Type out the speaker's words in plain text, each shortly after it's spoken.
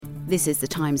This is the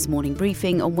Times morning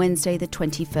briefing on Wednesday the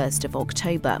 21st of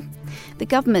October. The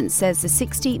government says the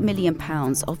 £60 million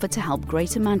offered to help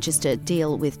Greater Manchester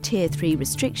deal with Tier 3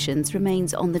 restrictions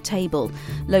remains on the table.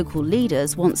 Local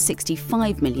leaders want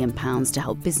 £65 million to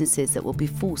help businesses that will be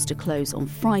forced to close on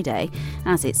Friday.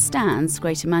 As it stands,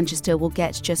 Greater Manchester will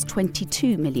get just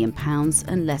 £22 million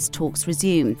unless talks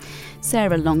resume.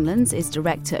 Sarah Longlands is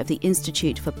director of the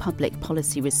Institute for Public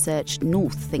Policy Research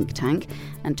North think tank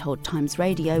and told Times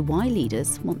Radio why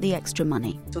leaders want the extra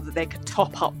money. So that they could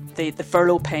top up the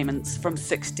furlough payments from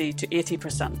 60 to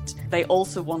 80%. They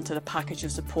also wanted a package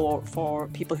of support for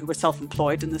people who were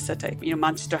self-employed in the city.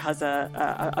 Manchester has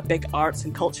a big arts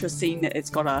and culture scene.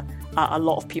 It's got a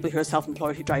lot of people who are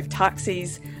self-employed who drive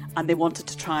taxis, and they wanted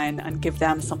to try and give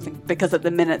them something, because at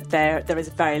the minute there is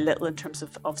very little in terms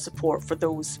of support for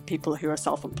those people who are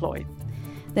self-employed.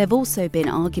 There have also been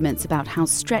arguments about how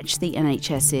stretched the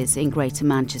NHS is in Greater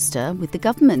Manchester, with the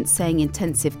government saying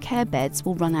intensive care beds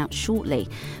will run out shortly.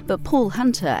 But Paul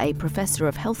Hunter, a professor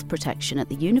of health protection at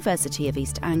the University of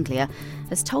East Anglia,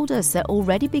 has told us they're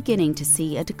already beginning to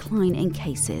see a decline in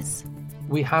cases.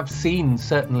 We have seen,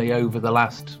 certainly over the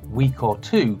last week or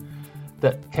two,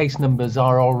 that case numbers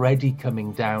are already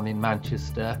coming down in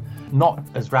Manchester, not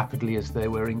as rapidly as they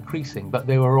were increasing, but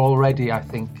they were already, I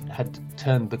think, had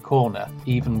turned the corner,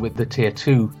 even with the Tier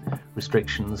 2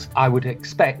 restrictions. I would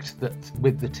expect that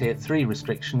with the Tier 3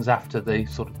 restrictions, after the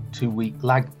sort of 2-week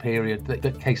lag period,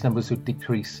 that case numbers would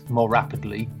decrease more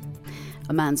rapidly.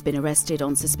 A man's been arrested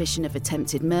on suspicion of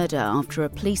attempted murder after a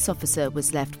police officer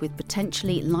was left with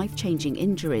potentially life-changing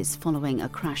injuries following a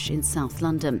crash in South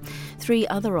London. 3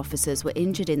 other officers were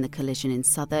injured in the collision in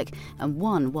Southwark, and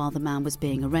one while the man was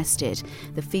being arrested.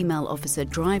 The female officer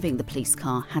driving the police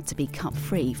car had to be cut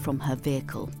free from her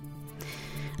vehicle.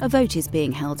 A vote is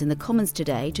being held in the Commons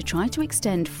today to try to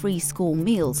extend free school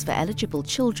meals for eligible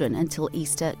children until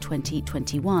Easter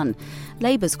 2021.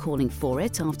 Labour's calling for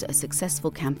it after a successful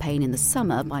campaign in the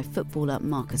summer by footballer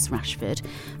Marcus Rashford.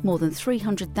 More than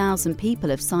 300,000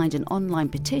 people have signed an online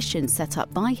petition set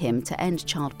up by him to end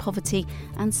child poverty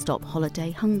and stop holiday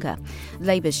hunger.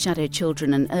 Labour's Shadow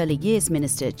Children and Early Years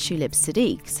Minister Tulip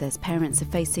Siddique says parents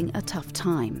are facing a tough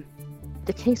time.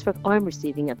 The casework I'm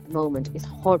receiving at the moment is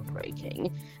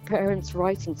heartbreaking. Parents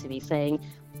writing to me saying,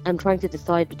 I'm trying to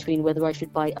decide between whether I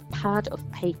should buy a pad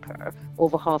of paper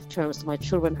over half term so my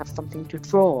children have something to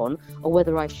draw on, or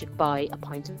whether I should buy a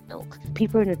pint of milk.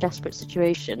 People are in a desperate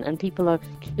situation, and people are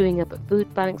queuing up at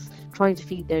food banks trying to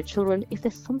feed their children. If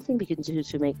there's something we can do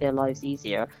to make their lives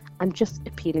easier, I'm just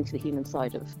appealing to the human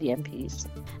side of the MPs.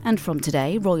 And from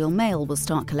today, Royal Mail will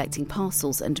start collecting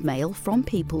parcels and mail from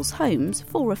people's homes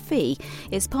for a fee.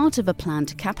 It's part of a plan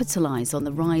to capitalise on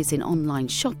the rise in online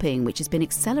shopping, which has been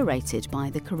accelerated by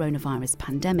the coronavirus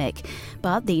pandemic.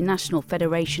 But the National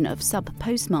Federation of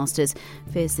Sub-Postmasters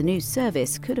fears the new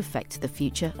service could affect the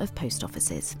future of post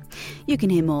offices. You can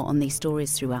hear more on these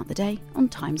stories throughout the day on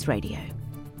Times Radio.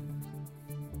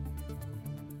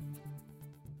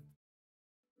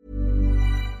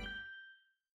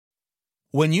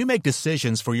 When you make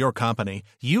decisions for your company,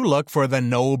 you look for the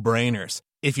no-brainers.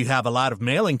 If you have a lot of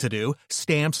mailing to do,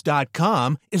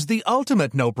 Stamps.com is the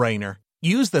ultimate no-brainer.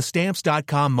 Use the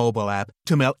Stamps.com mobile app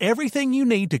to mail everything you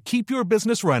need to keep your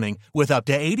business running with up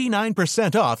to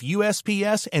 89% off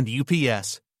USPS and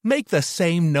UPS. Make the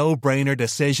same no-brainer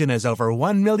decision as over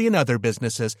 1 million other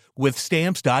businesses with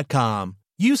Stamps.com.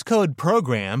 Use code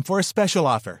PROGRAM for a special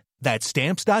offer. That's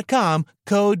Stamps.com,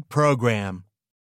 code PROGRAM.